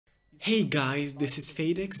Hey guys, this is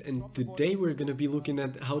Fadex and today we're gonna be looking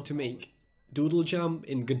at how to make Doodle jump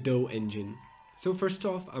in Godot engine. So first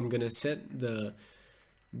off, I'm gonna set the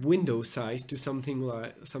window size to something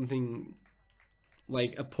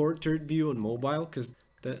like a portrait view on mobile, because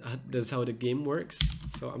that's how the game works.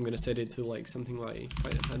 So I'm gonna set it to like something like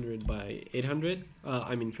 500 by 800.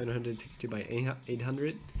 560 by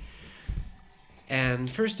 800. And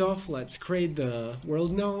first off, let's create the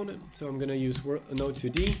world node. So I'm gonna use node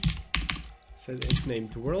 2D. Set its name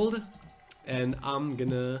to world, and I'm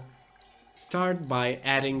gonna start by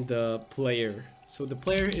adding the player. So the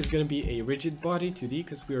player is gonna be a rigid body 2D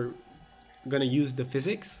because we're gonna use the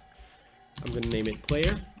physics. I'm gonna name it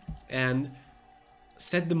player and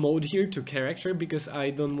set the mode here to character because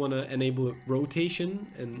I don't want to enable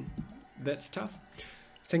rotation and that stuff.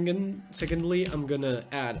 Secondly, I'm gonna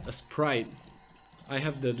add a sprite. I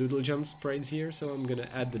have the Doodle jump sprites here, so I'm gonna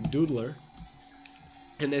add the Doodler.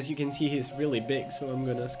 And as you can see, he's really big, so I'm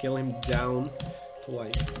gonna scale him down to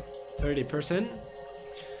like 30%.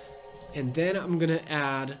 And then I'm gonna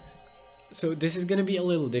add, so this is gonna be a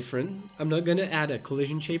little different. I'm not gonna add a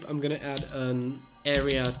collision shape, I'm gonna add an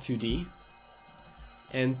area 2D.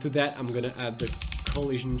 And to that, I'm gonna add the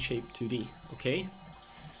collision shape 2D, okay?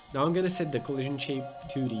 Now I'm gonna set the collision shape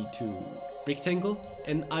 2D to rectangle,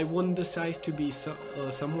 and I want the size to be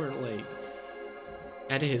somewhere like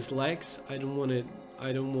at his legs. I don't want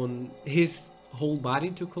his whole body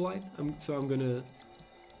to collide. So I'm gonna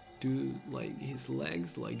do like his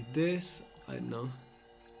legs like this. I don't know.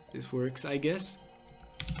 This works, I guess.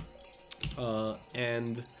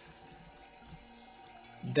 And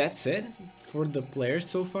that's it for the player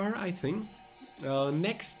so far, I think.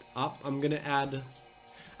 Next up, I'm gonna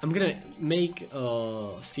make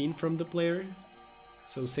a scene from the player.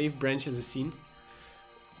 So save branch as a scene.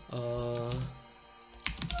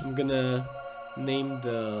 I'm gonna name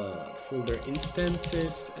the folder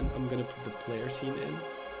instances, and I'm gonna put the player scene in.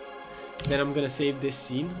 Then I'm gonna save this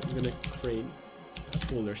scene. I'm gonna create a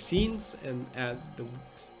folder scenes and add the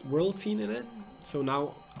world scene in it. So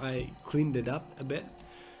now I cleaned it up a bit.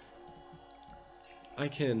 I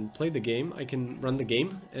can play the game, I can run the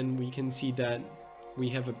game, and we can see that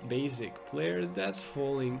we have a basic player that's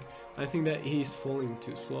falling. I think that he's falling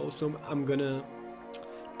too slow, so I'm gonna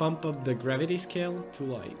bump up the gravity scale to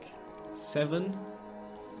like 7,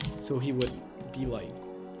 so he would be like,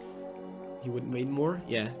 he would weigh more.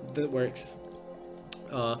 Yeah, that works.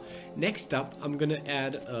 Next up, I'm gonna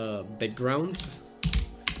add backgrounds.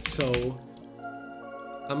 So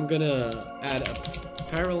I'm gonna add a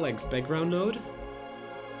parallax background node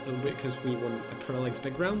because we want a parallax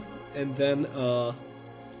background, and then a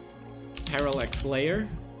parallax layer.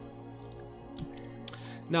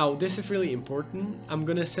 Now this is really important. I'm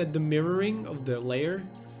gonna set the mirroring of the layer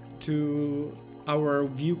to our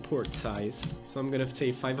viewport size. So I'm gonna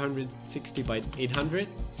say 560 by 800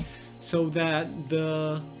 so that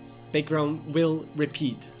the background will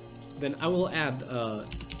repeat. Then I will add a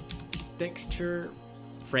texture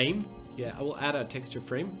frame. Yeah, I will add a texture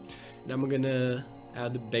frame, and I'm gonna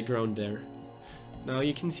add the background there. Now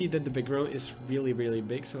you can see that the background is really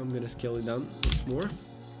big, so I'm gonna scale it down once more.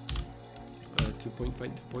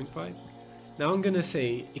 2.5. Now I'm gonna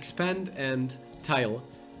say expand and tile.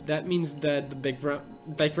 That means that the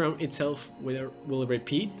background itself will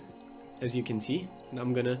repeat, as you can see. And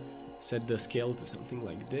I'm gonna set the scale to something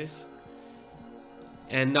like this.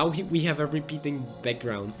 And now we have a repeating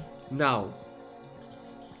background. Now,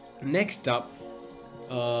 next up,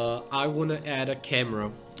 I wanna add a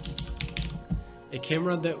camera. A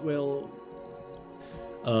camera that will...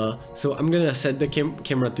 so I'm gonna set the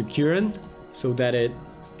camera to current, so that it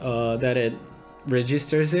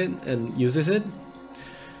registers it and uses it.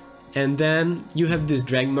 And then you have this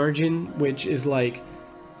drag margin, which is like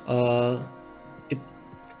it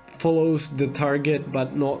follows the target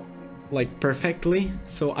but not like perfectly,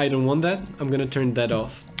 so I don't want that. I'm gonna turn that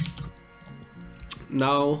off.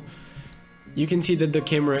 Now you can see that the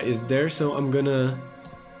camera is there, so I'm gonna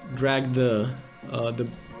drag the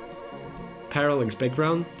parallax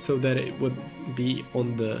background so that it would be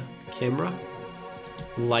on the camera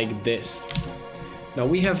like this. Now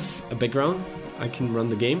we have a background. I can run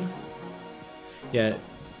the game. Yeah,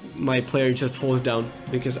 my player just falls down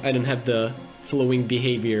because I don't have the flowing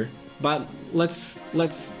behavior. But let's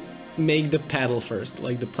make the paddle first,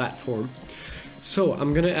 like the platform. So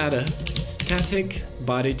I'm gonna add a static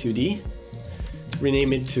body 2D,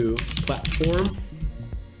 rename it to platform,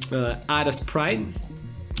 add a sprite.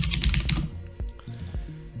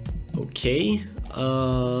 Okay,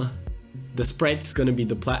 the sprite's gonna be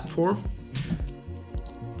the platform.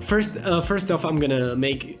 first off, I'm gonna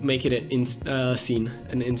make it an scene,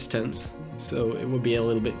 an instance, so it will be a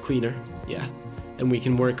little bit cleaner. Yeah, and we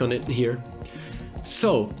can work on it here.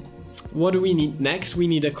 So, what do we need next? We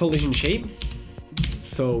need a collision shape.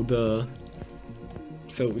 So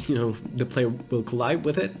you know, the player will collide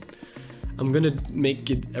with it. I'm gonna make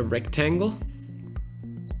it a rectangle,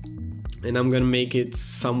 and I'm gonna make it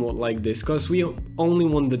somewhat like this, because we only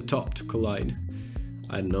want the top to collide.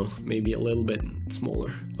 I don't know, maybe a little bit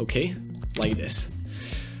smaller. Okay, like this.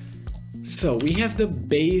 So we have the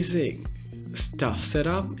basic stuff set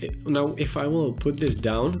up. Now if I will put this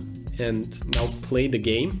down and now play the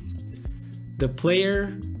game, the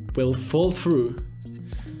player will fall through.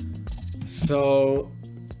 So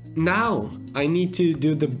now I need to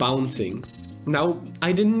do the bouncing. Now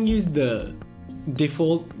I didn't use the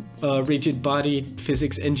default rigid body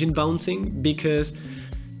physics engine bouncing, because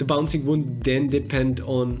the bouncing would then depend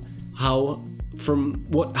on from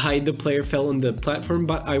what height the player fell on the platform,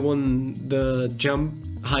 but I want the jump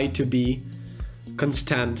height to be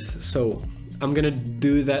constant. So I'm gonna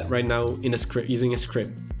do that right now in a script, using a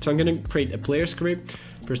script. So I'm gonna create a player script.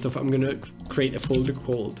 First off, I'm gonna create a folder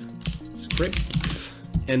called scripts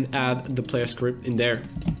and add the player script in there.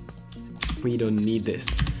 We don't need this.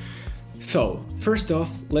 So first off,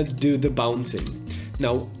 let's do the bouncing.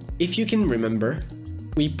 Now, if you can remember,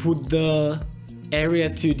 we put the area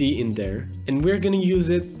 2D in there, and we're gonna use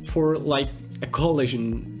it for like a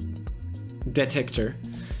collision detector.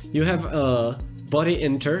 You have a body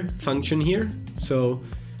enter function here, so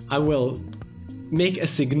I will make a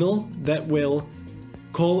signal that will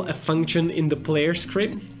call a function in the player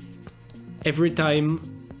script every time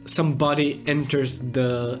somebody enters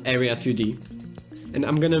the area 2D. And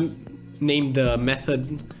I'm gonna name the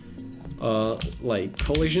method like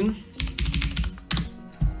collision.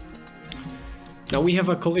 Now we have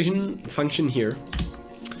a collision function here,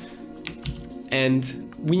 and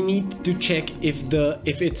we need to check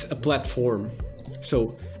if it's a platform.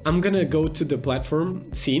 So I'm gonna go to the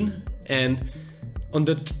platform scene, and on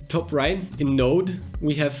the top right in node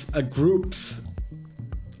we have a groups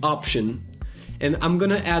option, and I'm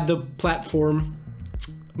gonna add the platform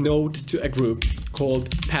node to a group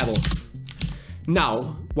called paddles.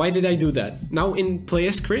 Now, why did I do that? Now in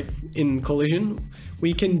player script in collision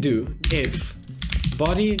we can do if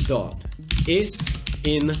body dot is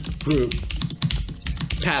in group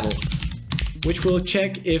paddles, which will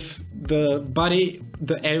check if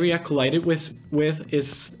the area collided with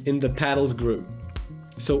is in the paddles group.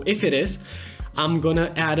 So if it is, I'm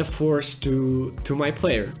gonna add a force to my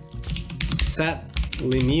player. Set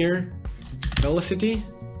linear velocity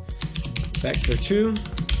vector 2,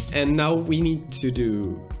 and now we need to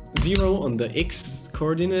do 0 on the x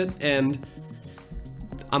coordinate, and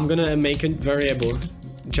I'm gonna make a variable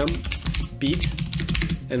jump speed,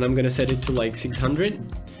 and I'm gonna set it to like 600,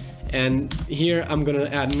 and here I'm gonna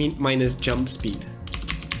add minus jump speed,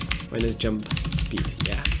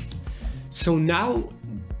 yeah. So now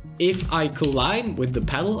if I collide with the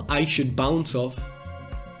paddle, I should bounce off.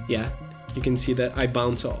 Yeah, you can see that I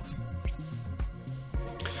bounce off.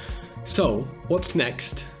 So what's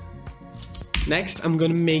next? Next, I'm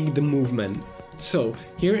gonna make the movement. So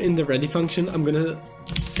here in the ready function, I'm gonna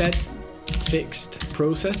set fixed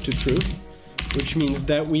process to true, which means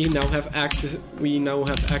that we now have access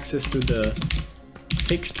to the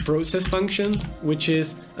fixed process function, which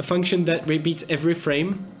is a function that repeats every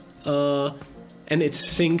frame, and it's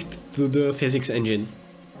synced to the physics engine.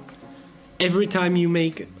 Every time you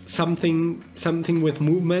make something with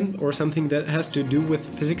movement or something that has to do with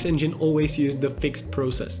physics engine, always use the fixed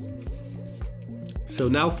process. So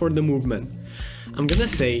now for the movement, I'm gonna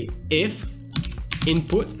say if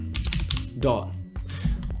input dot,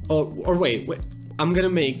 or wait, I'm gonna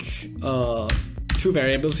make two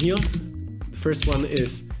variables here. The first one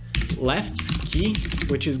is left key,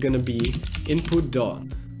 which is gonna be input dot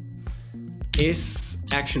is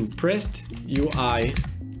action pressed UI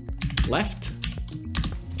left,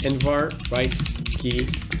 and var right key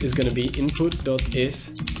is gonna be input dot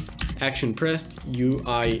is action pressed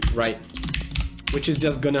UI right, which is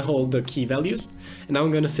just gonna hold the key values. And now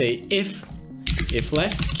I'm gonna say if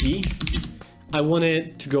left key, I want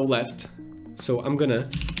it to go left, so I'm gonna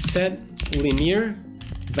set linear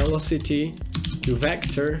velocity to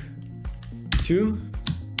vector 2.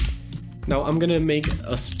 Now I'm gonna make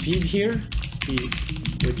a speed here,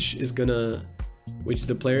 which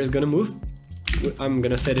the player is gonna move. I'm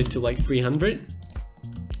gonna set it to like 300,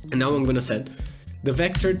 and now I'm gonna set the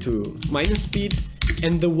vector to minus speed,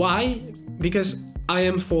 and the y, because I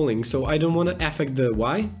am falling, so I don't want to affect the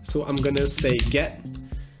y, so I'm gonna say get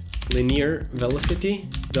linear velocity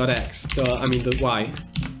dot x, the y,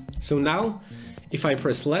 So now if I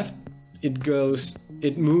press left,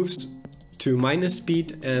 it moves to minus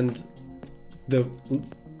speed and the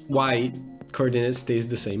Y coordinate stays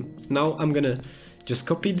the same. Now I'm gonna just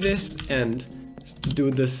copy this and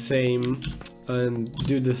do the same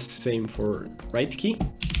for right key.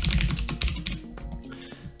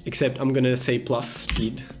 Except I'm gonna say plus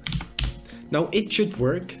speed. Now it should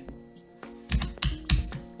work.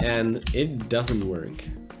 And it doesn't work.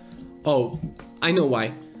 Oh, I know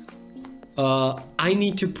why. I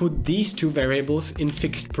need to put these two variables in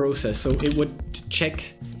fixed process, so it would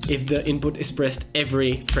check if the input is pressed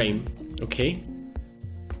every frame, okay?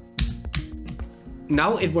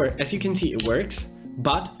 Now it works, as you can see it works,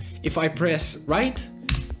 but if I press right,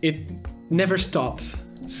 it never stops.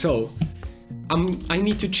 So I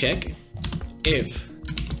need to check if,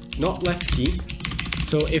 not left key,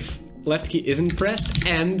 so if left key isn't pressed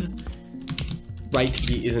and right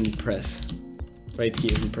key isn't pressed. Right key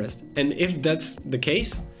isn't pressed. And if that's the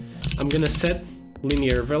case, I'm gonna set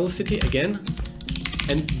linear velocity again,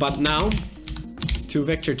 but now to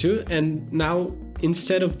vector 2, and now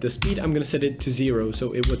instead of the speed I'm gonna set it to 0,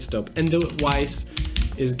 so it would stop. And the y's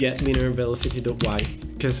is get linear velocity to y,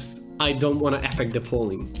 because I don't want to affect the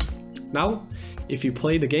falling. Now if you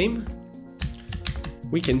play the game,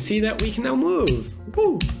 we can see that we can now move.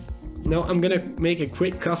 Woo! Now I'm gonna make a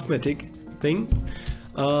quick cosmetic thing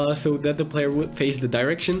so that the player would face the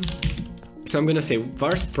direction. So I'm gonna say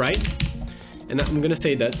var sprite, and I'm gonna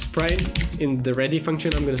say that sprite in the ready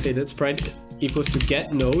function, I'm gonna say that sprite equals to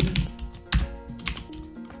get node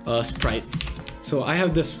sprite. So I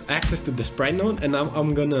have this access to the sprite node, and now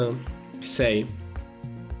I'm gonna say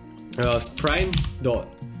sprite dot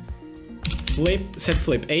set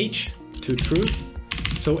flip h to true.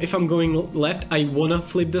 So if I'm going left, I wanna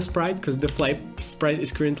flip the sprite because the sprite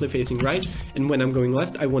is currently facing right, and when I'm going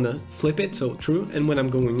left, I wanna flip it, so true, and when I'm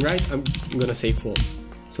going right, I'm gonna say false.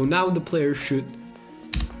 So now the player should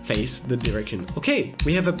face the direction. Okay,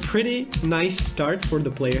 we have a pretty nice start for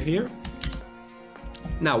the player here.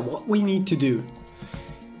 Now what we need to do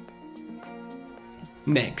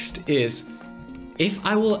next is, if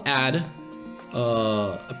I will add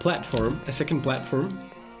a second platform,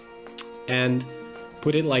 and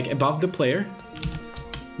put it like above the player,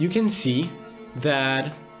 you can see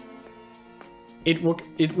that it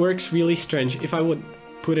works really strange. If I would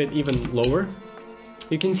put it even lower,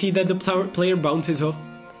 you can see that the player bounces off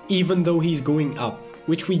even though he's going up,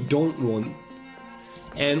 which we don't want.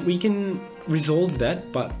 And we can resolve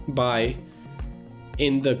that by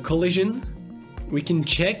in the collision, we can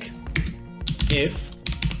check if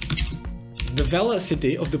the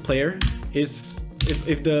velocity of the player is,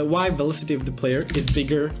 if the y velocity of the player is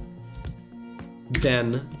bigger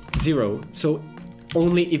than 0. So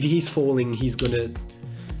only if he's falling, he's gonna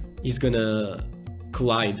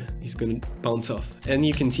collide, he's gonna bounce off, and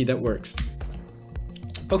you can see that works.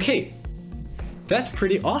 Okay, that's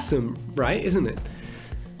pretty awesome, right? Isn't it?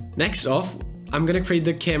 Next off, I'm gonna create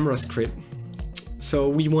the camera script. So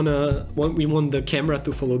we want the camera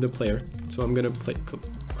to follow the player. So I'm gonna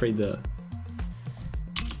create the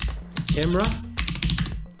camera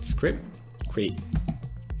script, create.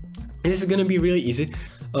 This is gonna be really easy.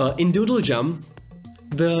 In Doodle Jump,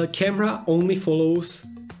 the camera only follows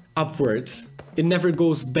upwards. It never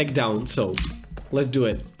goes back down, so let's do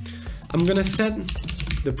it. I'm gonna set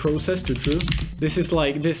the process to true. This is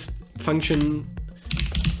like this function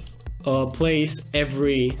plays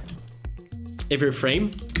every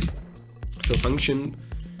frame. So function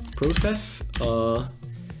process,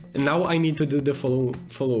 and now I need to do the follow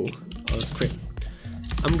script.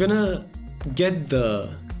 I'm gonna get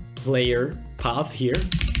the player path here.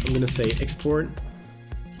 I'm gonna say export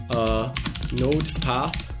node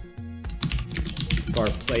path var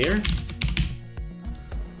player,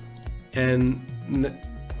 and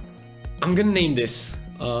I'm gonna name this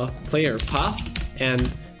player path,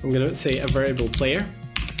 and I'm gonna say a variable player,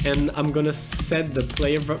 and I'm gonna set the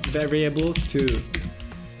player variable to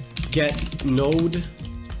get node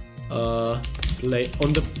on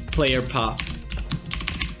the player path.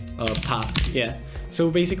 Yeah. So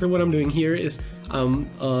basically what I'm doing here is I'm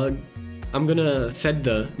gonna set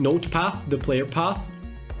the node path, the player path,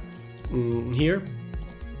 here.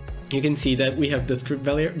 You can see that we have the script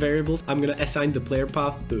variables. I'm gonna assign the player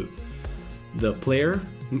path to the player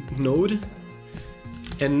node,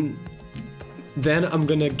 and then I'm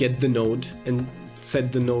gonna get the node and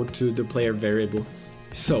set the node to the player variable.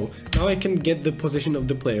 So now I can get the position of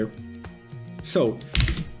the player. So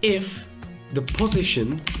if the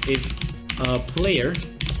position, if player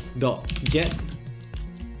dot get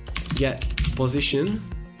position,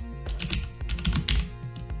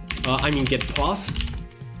 get pos,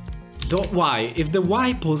 dot y. If the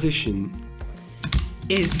y position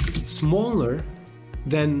is smaller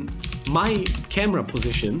than my camera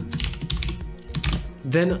position,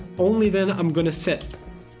 then only then I'm gonna set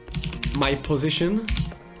my position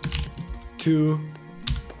to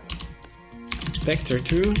vector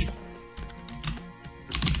 2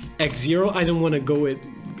 x0. I don't want it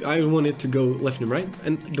to go left and right,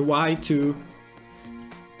 and the y to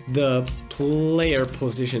the player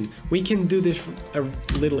position. We can do this a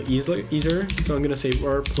little easier. So I'm gonna say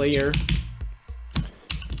var player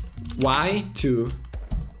y to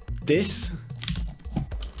this,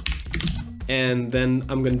 and then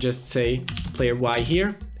I'm gonna just say player y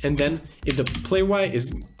here, and then if the player y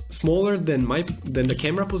is smaller than the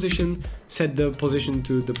camera position, set the position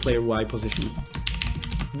to the player y position.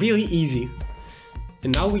 Really easy.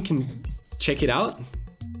 And now we can check it out,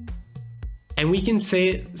 and we can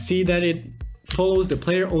see that it follows the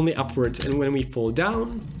player only upwards, and when we fall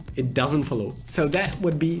down it doesn't follow. So that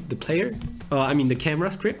would be the the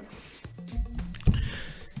camera script.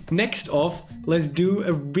 Next off, let's do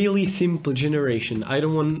a really simple generation. I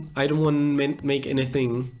don't want to make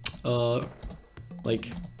anything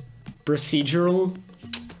like procedural,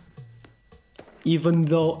 even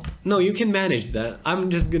though no, you can manage that. I'm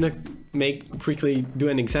just gonna quickly do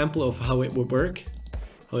an example of how it would work,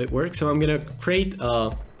 So I'm gonna create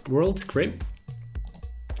a world script,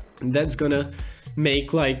 and that's gonna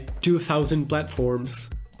make like 2,000 platforms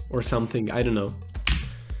or something, I don't know.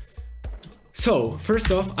 So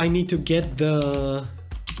first off, I need to get the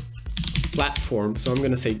platform. So I'm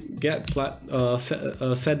gonna say get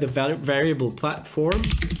set the variable platform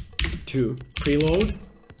to preload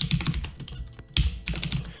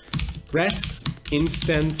res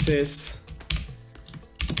instances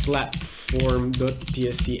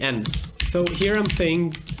platform.tscn. So here I'm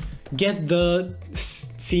saying get the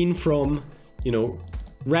scene from, you know,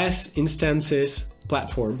 res instances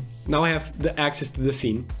platform. Now I have the access to the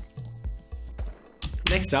scene.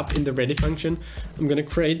 Next up, in the ready function, I'm gonna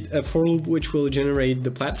create a for loop which will generate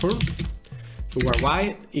the platforms. So where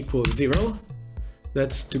y equals 0,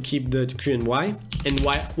 that's to keep the current y, and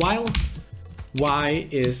while y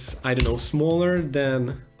is, I don't know,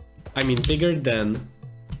 bigger than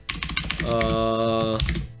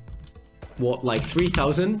like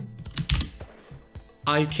 3000,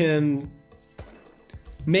 I can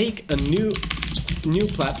make a new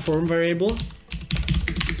platform variable,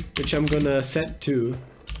 which I'm gonna set to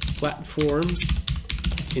platform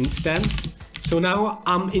instance. So now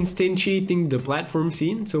I'm instantiating the platform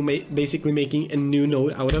scene, so basically making a new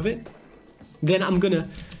node out of it. Then I'm gonna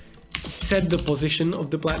set the position of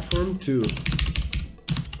the platform to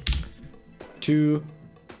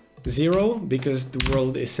 0, because the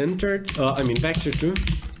world is centered, vector 2,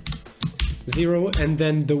 0, and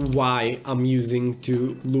then the y I'm using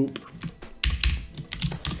to loop.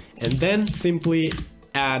 And then simply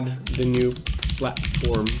add the new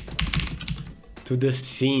platform to the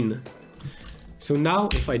scene. So now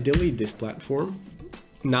if I delete this platform,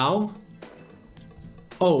 now,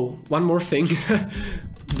 oh, one more thing.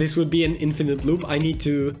 This would be an infinite loop. I need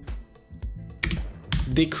to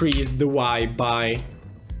decrease the y by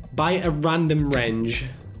a random range.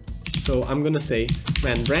 So I'm gonna say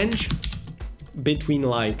range between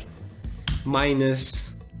like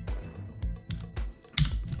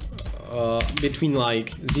between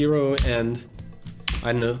like 0 and,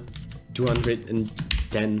 I don't know,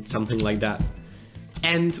 210, something like that.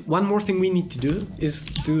 And one more thing we need to do is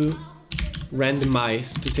to say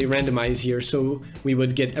randomize here, so we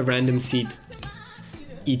would get a random seed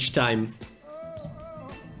each time.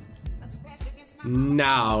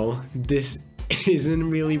 Now, this isn't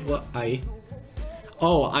really what I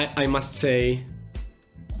must say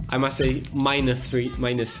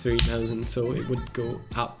minus 3,000, so it would go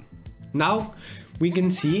up. Now we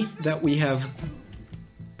can see that we have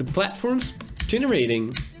the platforms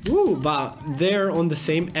generating. Woo, but they're on the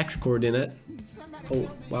same x coordinate.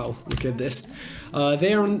 Oh wow, look at this.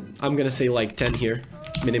 They're on, I'm gonna say like 10 here,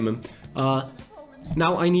 minimum.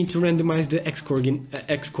 Now I need to randomize the x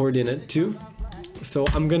coordinate too. So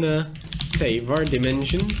I'm gonna say var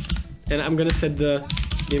dimensions, and I'm gonna set the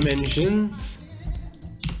dimensions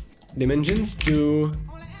to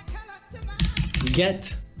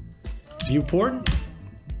get viewport.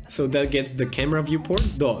 So that gets the camera viewport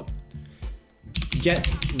dot get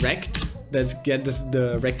rect, that's get this,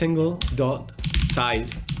 the rectangle dot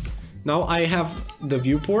size. Now I have the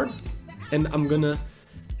viewport, and I'm gonna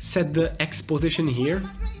set the x position here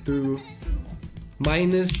to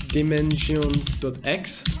minus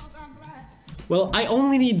dimensions.x. Well, I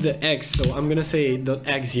only need the x, so I'm gonna say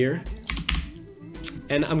 .x here,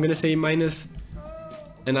 and I'm gonna say minus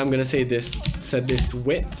and I'm gonna say this, set this to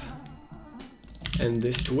width, and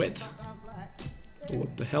this to width.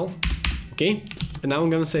 What the hell? Okay, and now I'm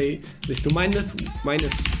gonna say this to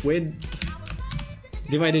minus width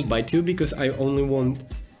divided by 2, because I don't want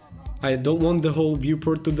the whole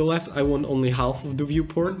viewport to the left, I want only half of the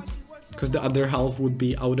viewport, because the other half would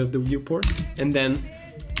be out of the viewport. And then,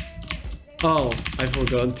 oh, I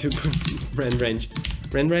forgot to put rand range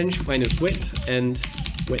minus width and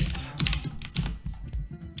width.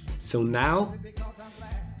 So now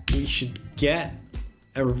we should get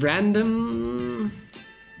a random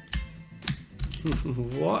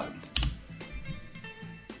what?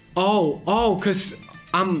 Oh, cause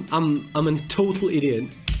I'm a total idiot.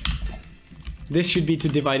 This should be 2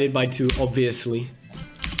 divided by 2, obviously.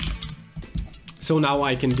 So now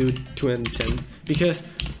I can do 2 and 10, because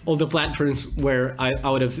all the platforms were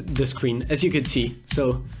out of the screen, as you could see.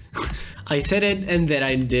 So I said it and then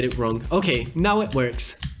I did it wrong. Okay, now it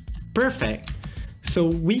works. Perfect. So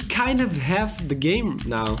we kind of have the game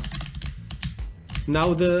now.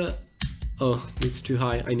 Now oh, it's too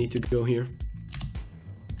high. I need to go here.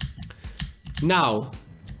 Now,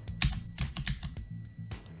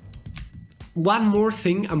 one more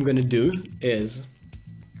thing I'm gonna do is,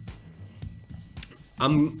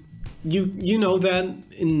 you know that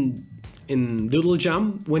in Doodle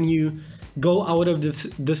Jump, when you go out of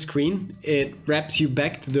the screen, it wraps you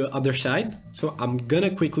back to the other side. So I'm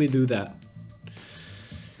gonna quickly do that.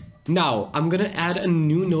 Now I'm gonna add a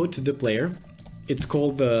new node to the player. It's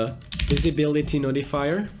called the visibility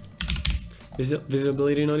notifier.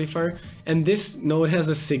 Visibility notifier, and this node has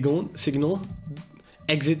a signal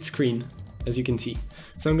exit screen, as you can see.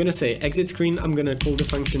 So I'm gonna say exit screen. I'm gonna call the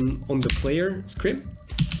function on the player script.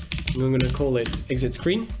 I'm gonna call it exit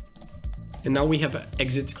screen, and now we have an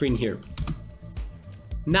exit screen here.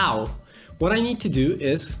 Now what I need to do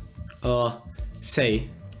is say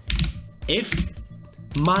if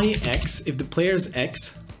the player's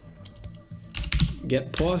x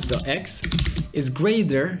get pause.x is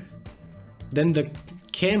greater than the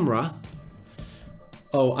camera.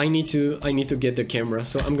 Oh, I need to get the camera.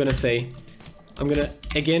 So I'm gonna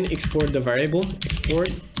again export the variable,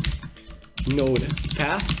 export node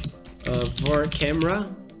path var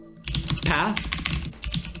camera path,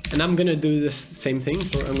 and I'm gonna do this same thing.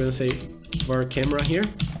 So I'm gonna say var camera here.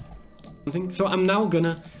 So I'm now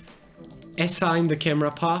gonna assign the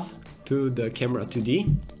camera path to the camera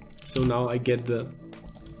 2D. So now I get the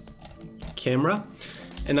camera,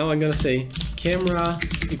 and now I'm gonna say camera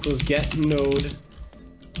equals get node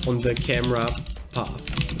on the camera path.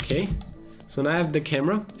 Okay, so now I have the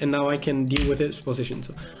camera, and now I can deal with its position.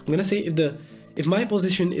 So I'm gonna say if my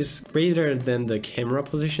position is greater than the camera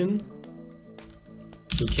position,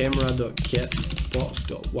 so camera.get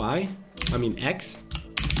pause.y, I mean x,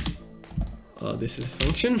 this is a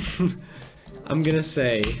function. I'm gonna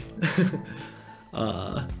say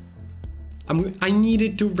I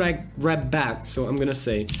needed to wrap back, so I'm gonna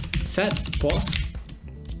say set pause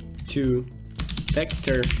to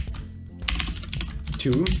vector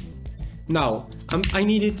 2. Now I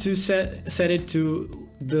needed to set it to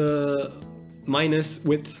the minus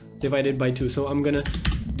width divided by 2, so I'm gonna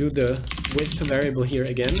do the width variable here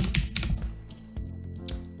again,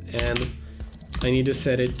 and I need to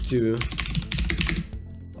set it to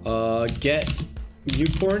get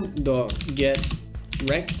viewport dot get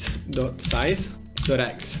rect dot size dot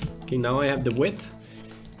x. Okay, now I have the width,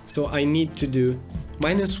 so I need to do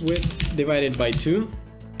minus width divided by 2,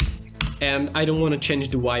 and I don't want to change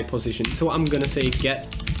the y position, so I'm gonna say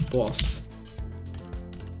get pause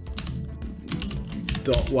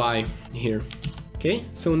dot y here. Okay,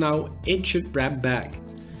 so now it should wrap back,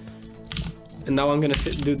 and now I'm gonna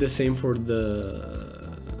do the same for the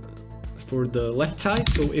left side.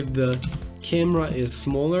 So if the camera is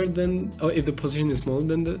smaller than, or if the position is smaller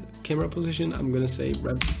than the camera position, I'm gonna say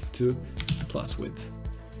wrap to plus width.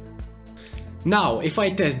 Now if I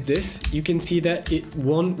test this, you can see that it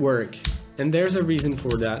won't work, and there's a reason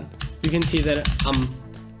for that. You can see that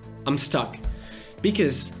I'm stuck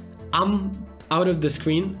because I'm out of the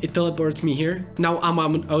screen, it teleports me here. Now I'm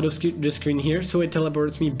out of the screen here, so it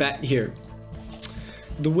teleports me back here.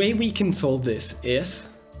 The way we can solve this is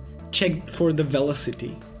check for the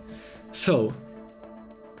velocity. So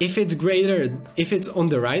if it's greater, if it's on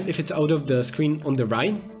the right, if it's out of the screen on the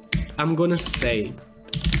right, I'm gonna say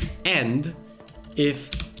and if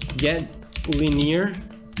get linear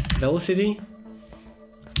velocity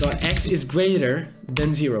dot x is greater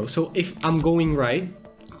than 0. So if I'm going right,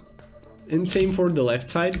 and same for the left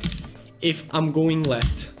side, if I'm going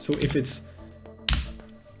left, so if it's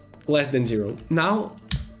less than 0. Now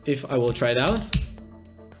if I will try it out,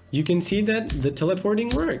 you can see that the teleporting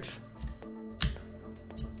works.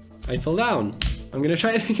 I fell down. I'm gonna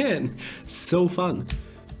try it again. So fun.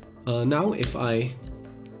 Now if I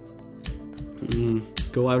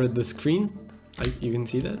go out of the screen, you can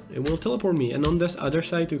see that it will teleport me, and on this other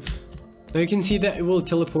side too. Now you can see that it will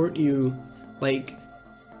teleport you like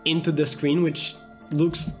into the screen, which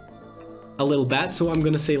looks a little bad, so I'm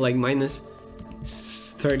gonna say like minus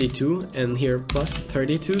 32 and here plus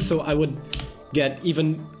 32, so I would get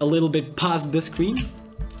even a little bit past the screen.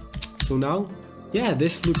 So now, yeah,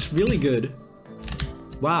 this looks really good.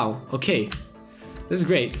 Wow, okay, this is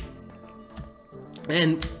great.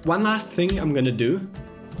 And one last thing I'm gonna do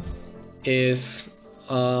is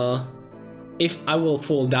if I will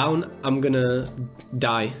fall down, I'm gonna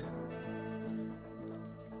die.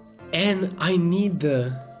 And I need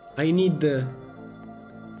the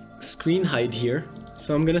screen height here.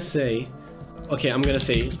 So I'm gonna say, okay, I'm gonna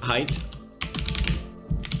say height.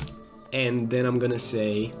 And then I'm gonna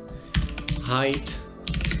say height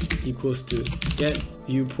equals to get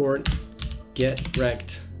viewport get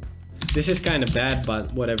rect. This is kind of bad,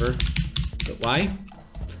 but whatever. But why?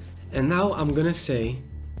 And now I'm gonna say,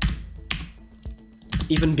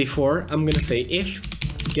 even before, I'm gonna say if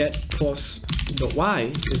get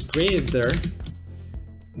pos.y is greater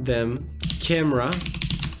than camera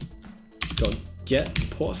dot get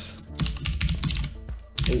pos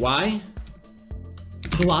y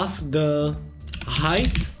plus the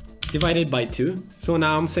height divided by 2. So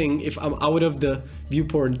now I'm saying if I'm out of the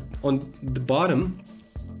viewport on the bottom,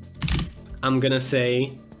 I'm gonna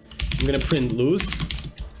print lose.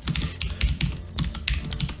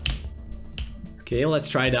 Okay, let's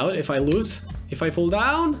try it out. If I lose, if I fall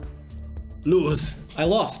down, lose. I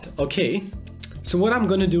lost. Okay. So what I'm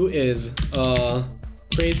gonna do is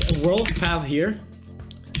create a world path here.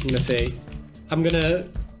 I'm gonna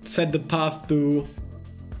set the path to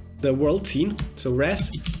the world scene. So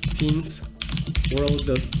res scenes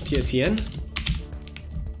world.tscn.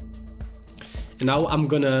 And now I'm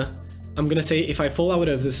gonna say if I fall out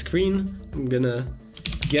of the screen, I'm gonna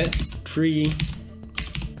get tree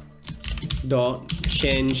dot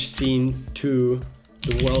change scene to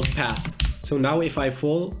the world path. So now if I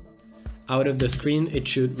fall out of the screen, it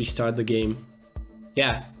should restart the game.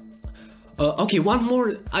 Yeah. Okay,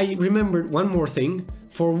 I remembered one more thing.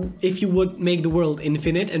 For if you would make the world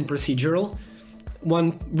infinite and procedural,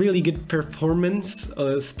 one really good performance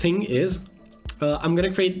thing is I'm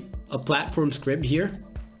gonna create a platform script here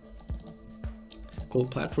called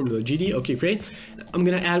platform.gd. Okay, great. I'm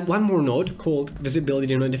gonna add one more node called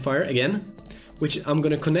visibility notifier again, which I'm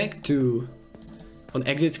gonna connect to on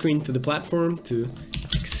exit screen to the platform to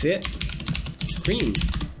exit screen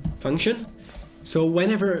function. So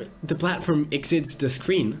whenever the platform exits the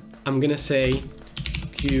screen, I'm gonna say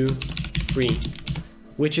q3,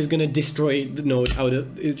 which is gonna destroy the node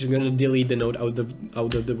it's gonna delete the node out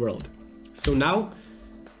of the world. So now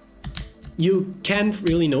you can't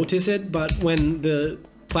really notice it, but when the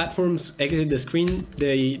platforms exit the screen,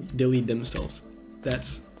 they delete themselves.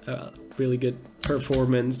 That's a really good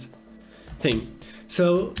performance thing.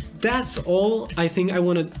 So that's all I think I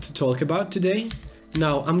wanted to talk about today.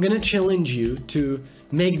 Now I'm gonna challenge you to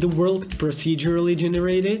make the world procedurally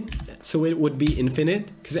generated, so it would be infinite,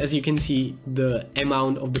 because as you can see, the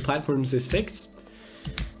amount of the platforms is fixed.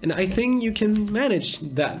 And I think you can manage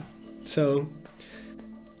that. So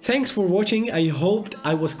thanks for watching. I hoped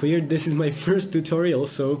I was clear. This is my first tutorial,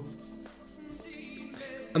 so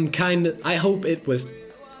I hope it was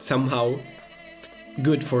somehow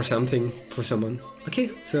good for someone.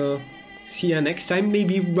 Okay, so see ya next time.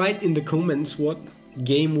 Maybe write in the comments what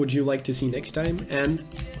game would you like to see next time, and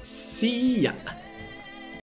see ya.